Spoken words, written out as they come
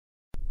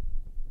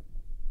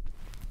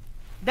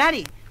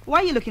Daddy, why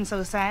are you looking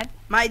so sad?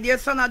 My dear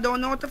son, I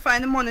don't know how to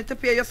find the money to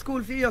pay your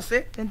school fee, you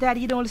see? Then Daddy,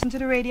 you don't listen to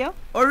the radio?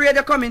 Or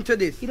radio come into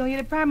this? You don't hear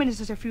the Prime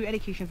Minister's a free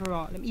education for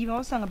all. Them even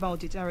have a song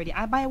about it already.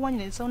 I buy one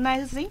and it's so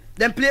nice to see.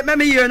 Then play it, let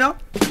me hear now.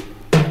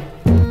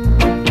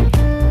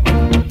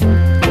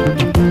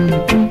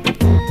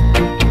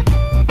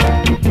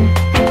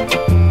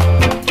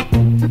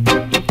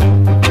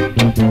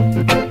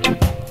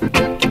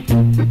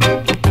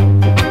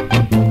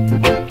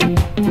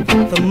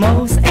 The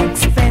most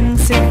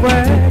expensive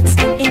words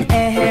in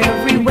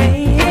every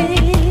way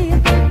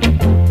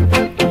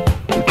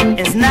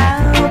is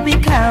now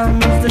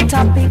becomes the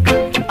topic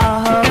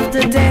of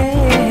the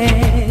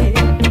day.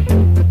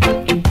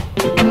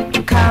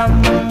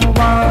 Come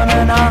one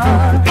and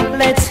all,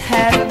 let's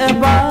have a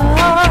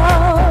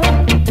ball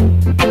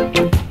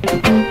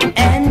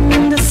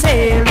and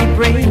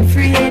celebrate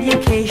free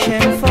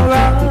education for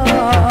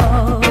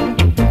all.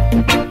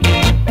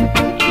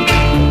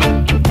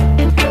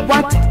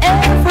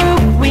 Whatever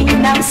we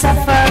now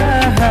suffer,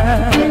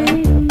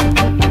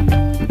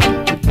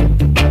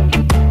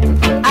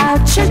 our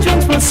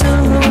children will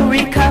soon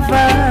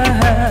recover.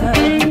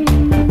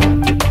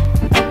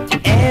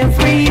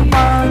 Every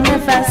one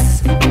of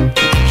us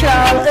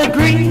shall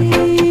agree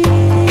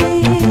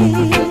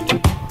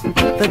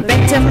the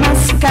better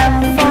must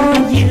come for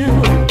you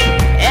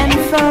and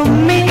for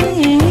me.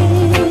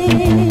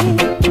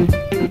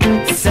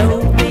 So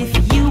if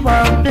you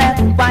are black,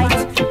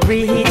 white,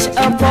 rich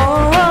or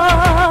poor,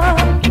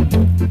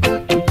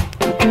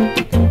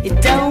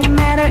 it don't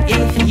matter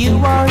if you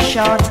are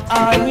short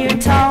or you're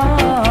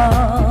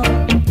tall.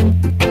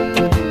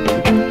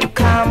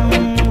 Come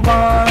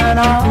one and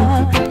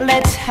all,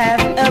 let's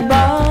have a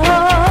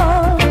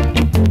ball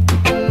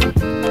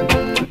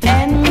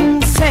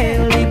and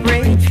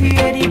celebrate free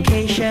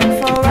education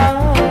for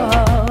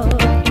all.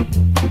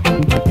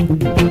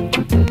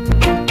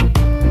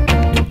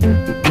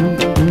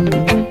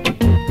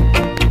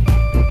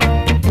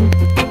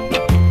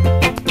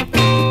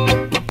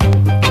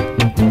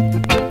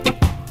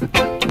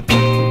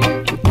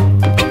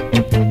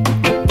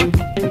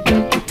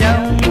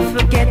 Don't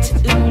forget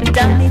who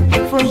done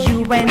it for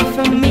you and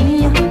for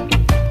me.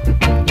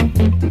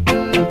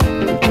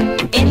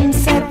 In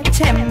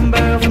September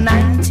of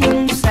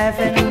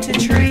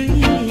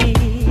 1973,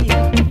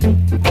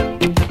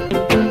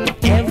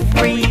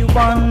 every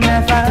one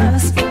of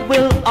us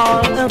will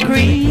all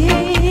agree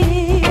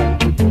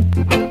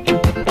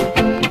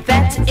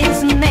that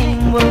his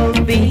name will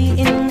be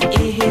in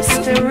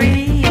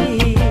history.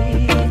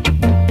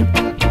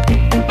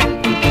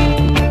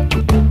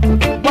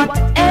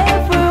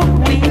 Whatever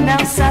we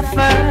now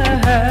suffer,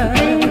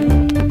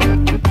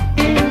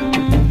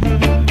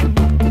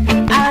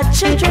 our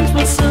children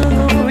will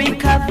soon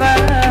recover.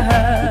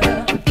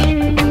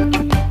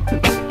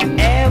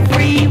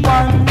 Every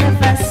one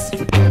of us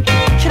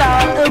should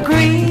all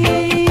agree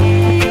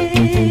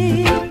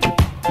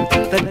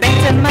the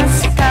better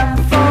must come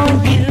for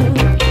you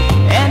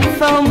and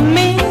for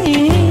me.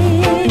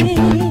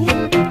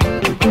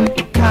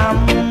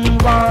 Come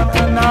one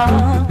and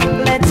all,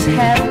 let's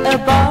have a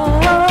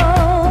ball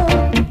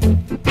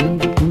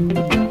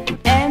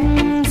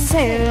and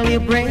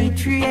celebrate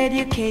free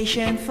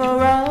education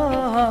for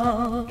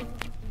all.